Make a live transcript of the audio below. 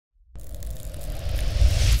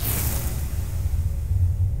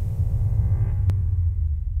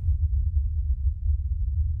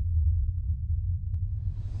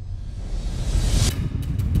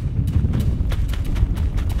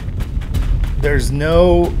There's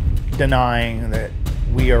no denying that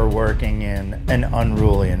we are working in an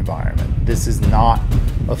unruly environment. This is not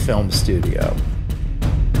a film studio.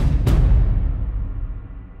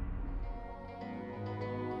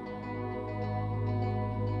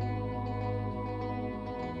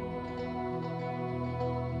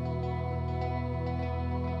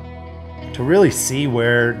 To really see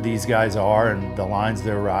where these guys are and the lines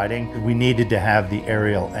they're riding, we needed to have the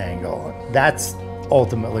aerial angle. That's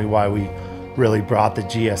ultimately why we really brought the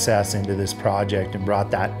GSS into this project and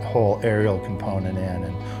brought that whole aerial component in.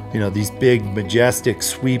 And you know, these big, majestic,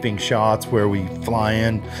 sweeping shots where we fly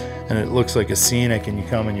in and it looks like a scenic, and you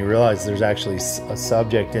come and you realize there's actually a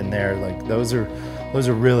subject in there. Like those are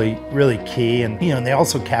really, really key. And you know, and they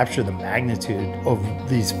also capture the magnitude of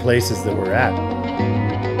these places that we're at.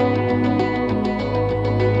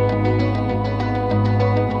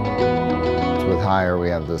 Higher, we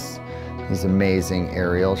have these amazing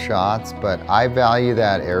aerial shots, but I value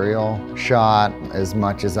that aerial shot as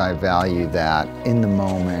much as I value that in the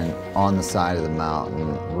moment, on the side of the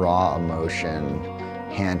mountain, raw emotion,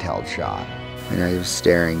 handheld shot. And I was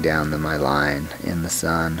staring down my line in the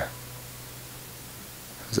sun.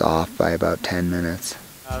 It was off by about 10 minutes.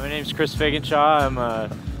 My name's Chris Figenshaw. I'm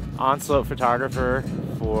an on-slope photographer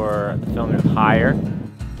for the filming of Higher.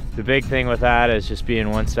 The big thing with that is just being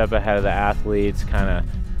one step ahead of the athletes, kind of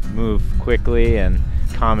move quickly, and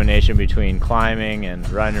combination between climbing and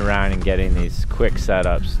running around and getting these quick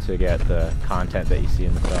setups to get the content that you see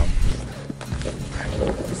in the film.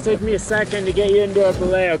 Just take me a second to get you into a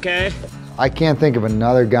belay, okay? I can't think of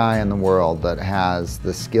another guy in the world that has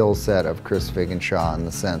the skill set of Chris Figenshaw in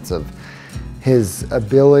the sense of his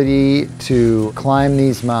ability to climb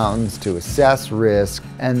these mountains, to assess risk,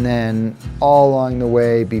 and then all along the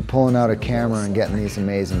way be pulling out a camera and getting these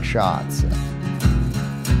amazing shots.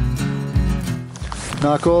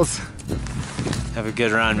 Knuckles? Have a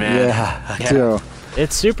good run, man. Yeah, too.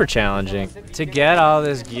 It's super challenging. To get all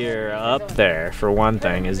this gear up there, for one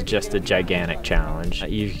thing, is just a gigantic challenge.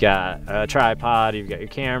 You've got a tripod, you've got your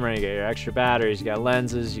camera, you got your extra batteries, you got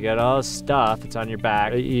lenses, you got all this stuff that's on your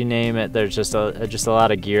back. You name it, there's just a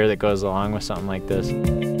lot of gear that goes along with something like this.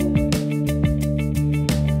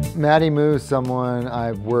 Matty Moo's someone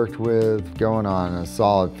I've worked with going on a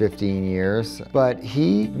solid 15 years, but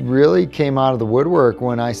he really came out of the woodwork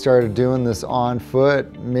when I started doing this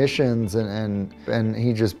on-foot missions, and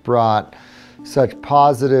he just brought such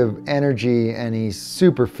positive energy, and he's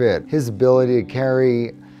super fit. His ability to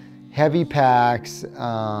carry heavy packs,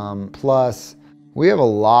 plus we have a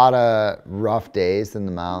lot of rough days in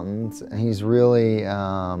the mountains, and he's really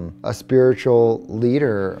a spiritual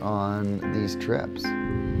leader on these trips.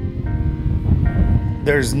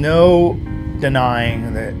 There's no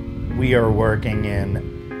denying that we are working in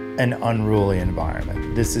an unruly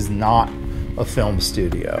environment. This is not a film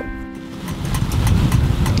studio.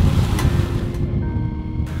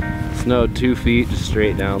 Snowed 2 feet just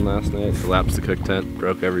straight down last night. Collapsed the cook tent,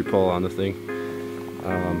 broke every pole on the thing.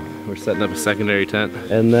 We're setting up a secondary tent,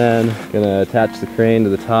 and then gonna attach the crane to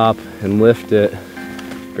the top and lift it,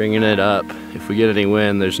 bringing it up. If we get any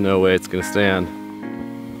wind, there's no way it's gonna stand.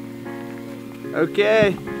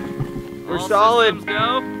 Okay, we're all solid. Systems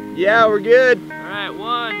go? Yeah, we're good. All right,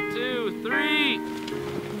 1, 2, 3.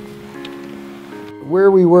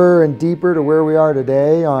 Where we were and deeper to where we are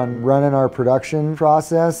today on running our production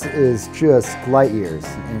process is just light years,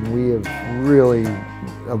 and we have really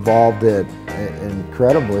evolved it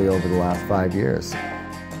incredibly over the last 5 years.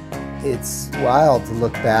 It's wild to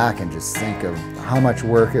look back and just think of how much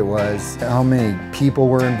work it was, how many people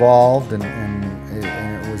were involved, and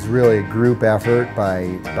it was really a group effort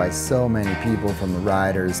by so many people, from the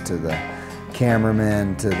riders to the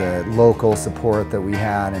cameramen to the local support that we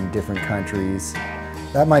had in different countries.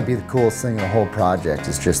 That might be the coolest thing of the whole project,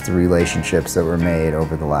 is just the relationships that were made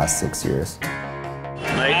over the last 6 years.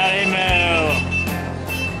 Howdy, Moo.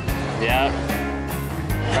 Yep.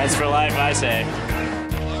 Friends for life, I say.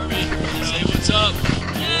 Harvey, say what's up.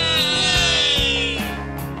 Yay!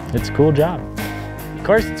 It's a cool job. Of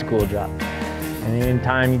course it's a cool job. And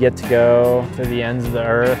anytime you get to go to the ends of the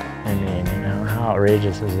earth, I mean, you know, how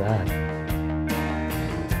outrageous is that?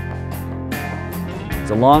 It's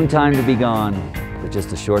a long time to be gone, but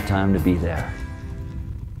just a short time to be there.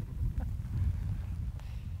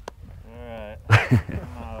 All right.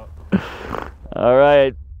 All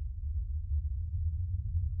right.